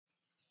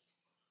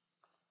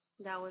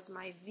That was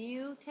my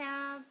View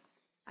tab.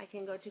 I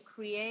can go to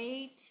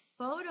Create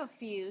Photo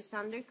Fuse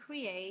under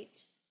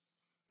Create.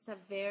 It's a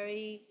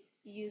very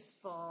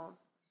useful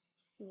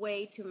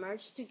way to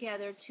merge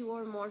together two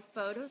or more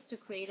photos to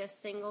create a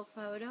single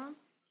photo.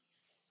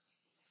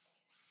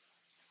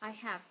 I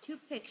have two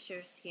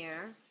pictures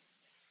here.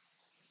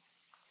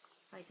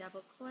 I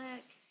double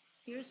click.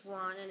 Here's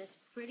one and it's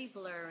pretty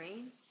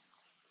blurry.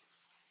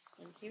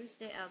 And here's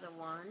the other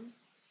one.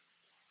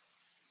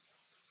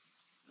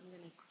 I'm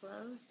going to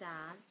close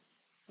that.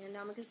 And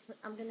I'm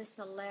going to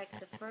select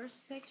the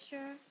first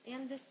picture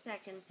and the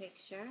second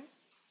picture.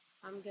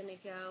 I'm going to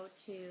go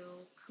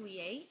to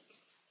Create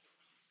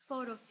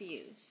Photo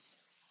Fuse.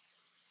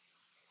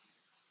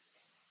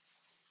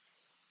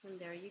 And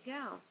there you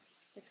go.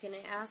 It's going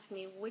to ask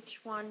me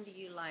which one do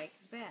you like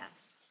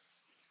best.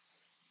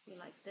 You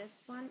like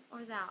this one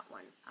or that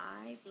one?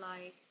 I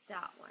like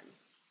that one.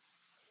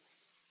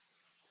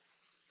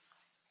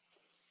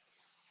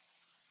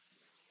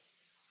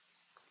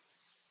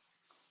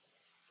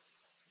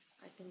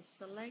 I can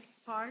select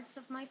parts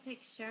of my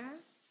picture.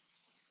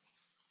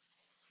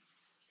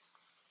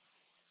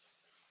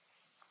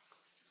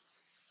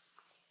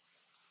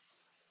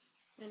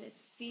 And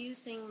it's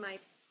fusing my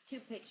two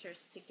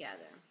pictures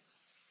together.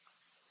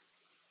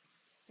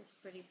 It's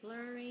pretty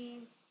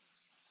blurry.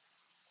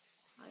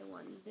 I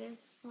want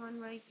this one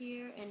right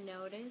here, and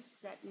notice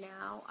that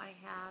now I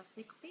have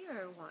the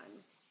clearer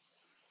one.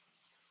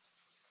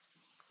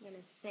 I'm going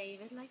to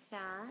save it like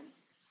that.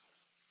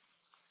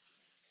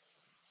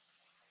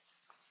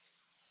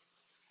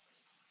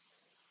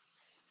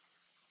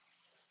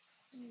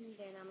 And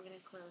then I'm going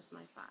to close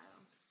my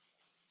file.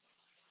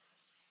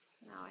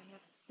 Now I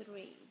have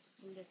 3,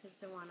 and this is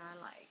the one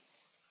I liked.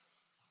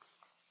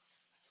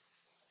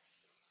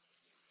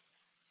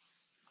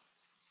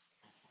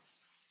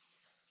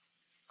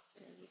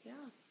 There you go.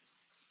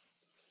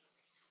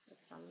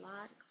 It's a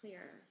lot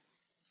clearer.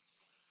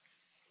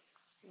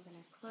 I'm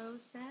going to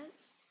close it.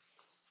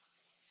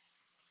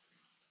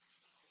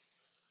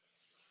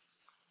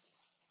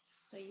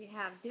 So you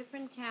have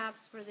different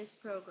tabs for this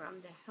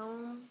program. The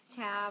Home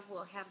tab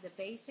will have the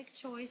basic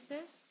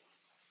choices.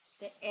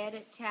 The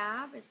Edit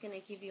tab is going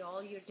to give you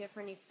all your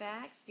different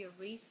effects, your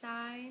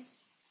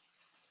resize,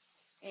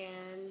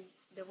 and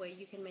the way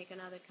you can make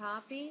another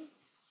copy.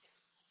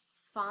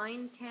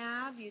 Find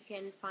tab, you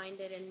can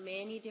find it in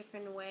many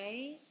different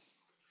ways.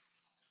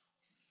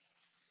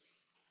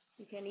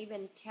 You can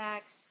even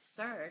text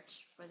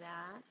search for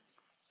that.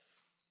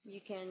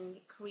 You can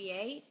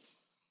create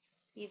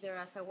either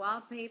as a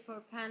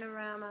wallpaper,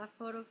 panorama,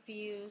 photo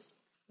fuse.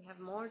 You have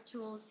more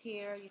tools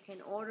here. You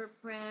can order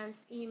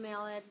prints,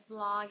 email it,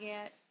 blog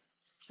it,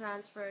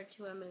 transfer it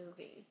to a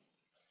movie.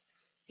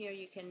 Here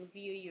you can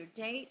view your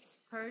dates,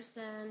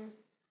 person,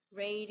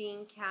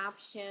 rating,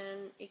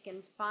 caption. It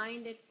can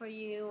find it for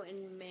you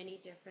in many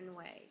different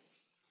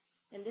ways.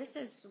 And this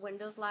is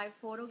Windows Live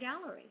Photo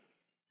Gallery.